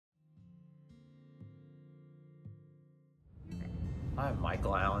I'm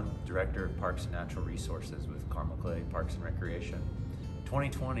Michael Allen, Director of Parks and Natural Resources with Carmel Clay Parks and Recreation.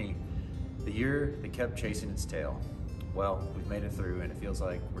 2020, the year that kept chasing its tail. Well, we've made it through and it feels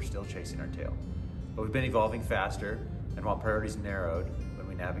like we're still chasing our tail. But we've been evolving faster, and while priorities narrowed when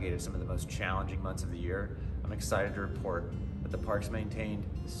we navigated some of the most challenging months of the year, I'm excited to report that the parks maintained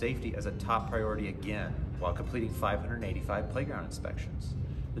safety as a top priority again while completing 585 playground inspections.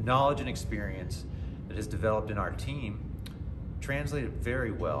 The knowledge and experience that has developed in our team translated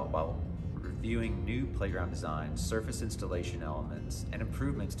very well while reviewing new playground designs, surface installation elements, and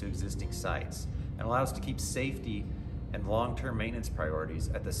improvements to existing sites, and allow us to keep safety and long-term maintenance priorities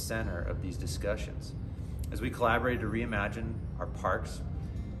at the center of these discussions. As we collaborated to reimagine our parks,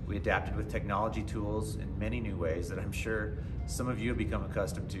 we adapted with technology tools in many new ways that I'm sure some of you have become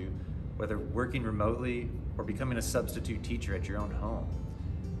accustomed to, whether working remotely or becoming a substitute teacher at your own home.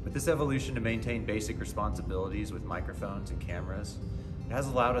 With this evolution to maintain basic responsibilities with microphones and cameras, it has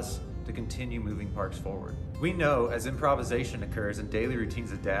allowed us to continue moving parks forward. We know as improvisation occurs and daily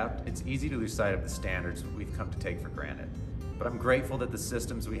routines adapt, it's easy to lose sight of the standards we've come to take for granted. But I'm grateful that the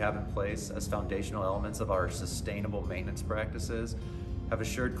systems we have in place as foundational elements of our sustainable maintenance practices have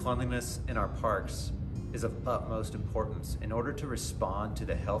assured cleanliness in our parks is of utmost importance. In order to respond to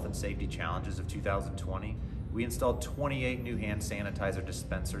the health and safety challenges of 2020, we installed 28 new hand sanitizer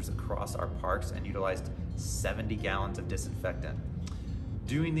dispensers across our parks and utilized 70 gallons of disinfectant.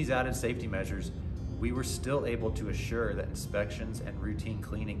 Doing these added safety measures, we were still able to assure that inspections and routine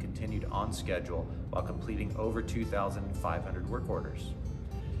cleaning continued on schedule while completing over 2,500 work orders.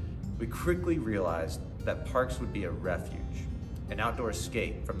 We quickly realized that parks would be a refuge, an outdoor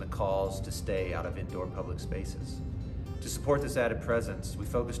escape from the calls to stay out of indoor public spaces. To support this added presence, we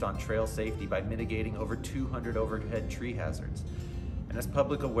focused on trail safety by mitigating over 200 overhead tree hazards. And as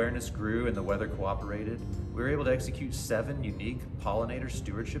public awareness grew and the weather cooperated, we were able to execute 7 unique pollinator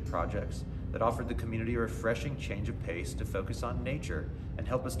stewardship projects that offered the community a refreshing change of pace to focus on nature and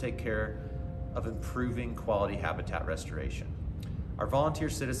help us take care of improving quality habitat restoration. Our volunteer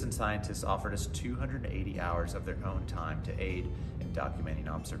citizen scientists offered us 280 hours of their own time to aid in documenting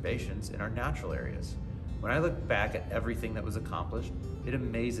observations in our natural areas. When I look back at everything that was accomplished, it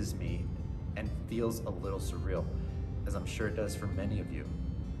amazes me and feels a little surreal, as I'm sure it does for many of you.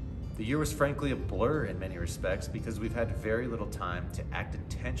 The year was frankly a blur in many respects because we've had very little time to act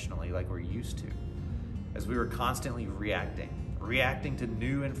intentionally like we're used to, as we were constantly reacting to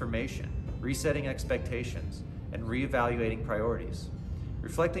new information, resetting expectations, and reevaluating priorities.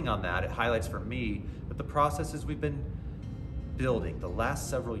 Reflecting on that, it highlights for me that the processes we've been building the last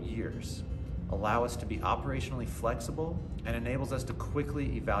several years allow us to be operationally flexible and enables us to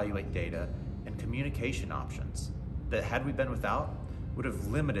quickly evaluate data and communication options that, had we been without, would have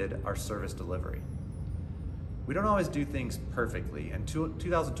limited our service delivery. We don't always do things perfectly, and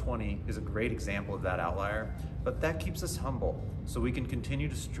 2020 is a great example of that outlier, but that keeps us humble so we can continue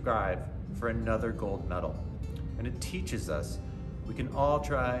to strive for another gold medal. And it teaches us we can all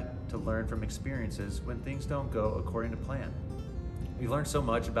try to learn from experiences when things don't go according to plan. We've learned so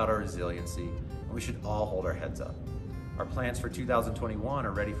much about our resiliency, and we should all hold our heads up. Our plans for 2021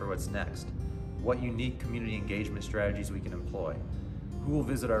 are ready for what's next. What unique community engagement strategies we can employ. Who will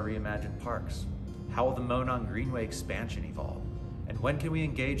visit our reimagined parks? How will the Monon Greenway expansion evolve? And when can we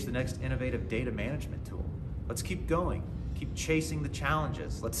engage the next innovative data management tool? Let's keep going, keep chasing the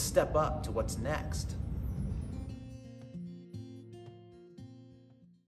challenges. Let's step up to what's next.